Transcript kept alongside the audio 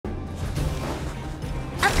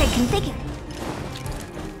configured.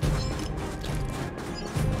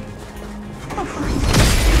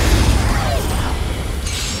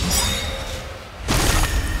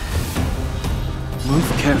 Move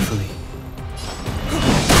carefully.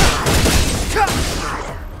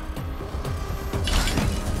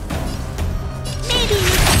 Maybe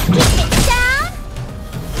keep it down.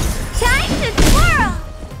 Time to twirl.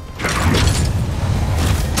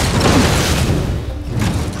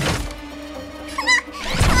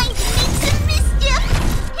 Time to make some mischief.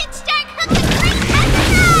 Hit start cooking right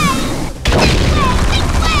outside. Big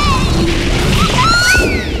way.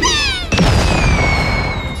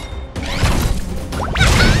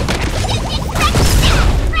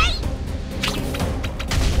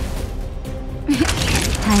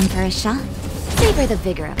 Time for a shot. Savor the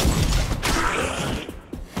vigor of life.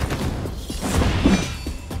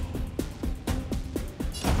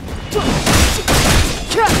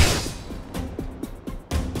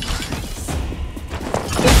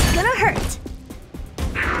 It's gonna hurt.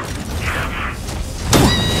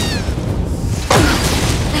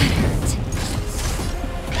 That hurt.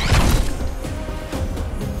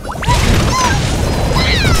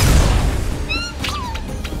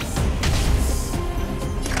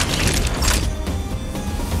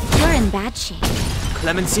 You're in bad shape.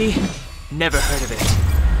 Clemency? Never heard of it.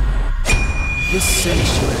 This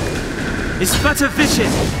sanctuary is but a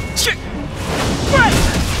vision!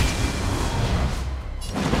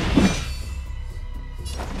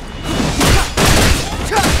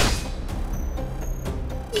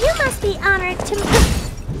 You must be honored to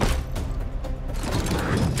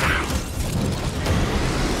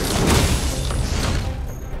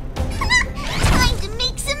Time to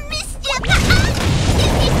make some mischief! You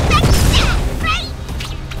expect that, right?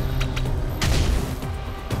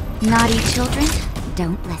 Naughty children,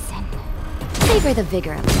 don't listen. Savor the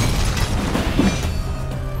vigor of life.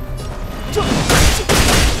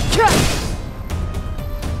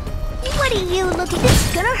 What are you looking? This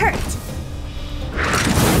is gonna hurt.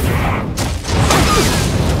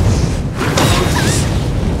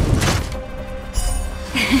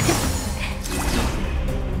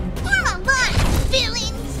 Come on,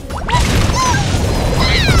 feelings.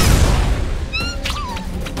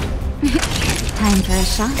 Time for a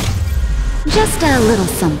shot. Just a little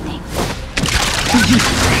something.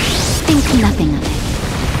 Think nothing of it.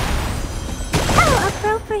 How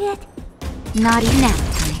appropriate. Naughty nap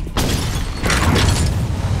time.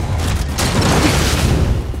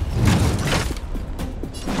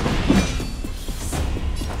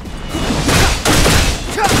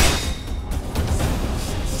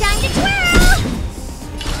 Time to twirl!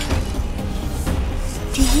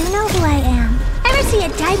 Do you know who I am? Ever see a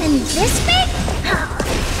diamond this big?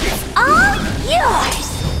 It's all yours!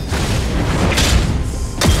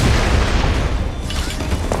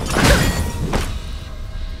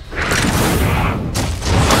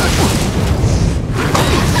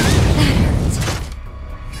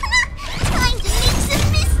 Time to make some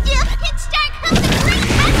mischief! Hit start cooking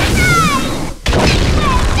right outside!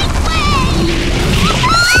 Big way!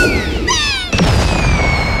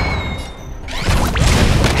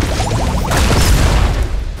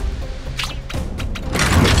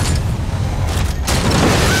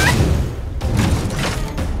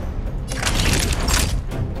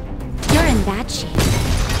 You're in bad shape.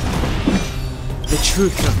 The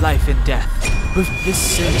truth of life and death with this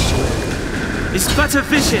sanctuary is but a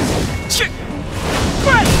vision!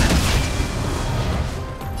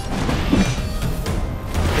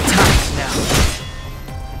 The time is now.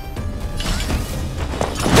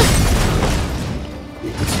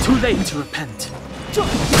 It's too late to repent. Come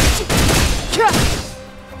on, sit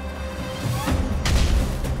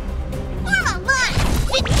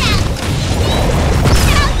down!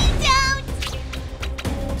 No, you don't!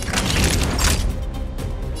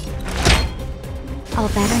 All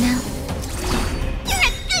better now? You're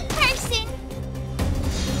a good person!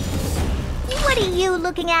 What are you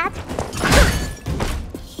looking at?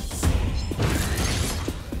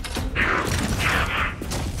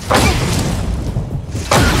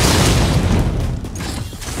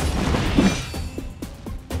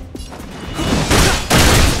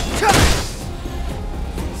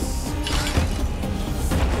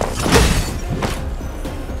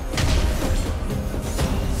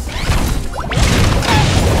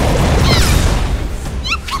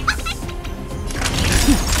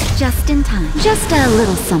 Just in time. Just a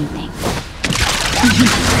little something.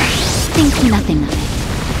 Think nothing of it.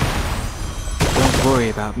 Don't worry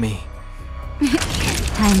about me.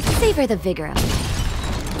 Time to savor the vigor of life.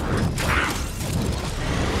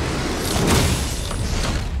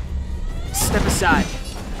 Step aside.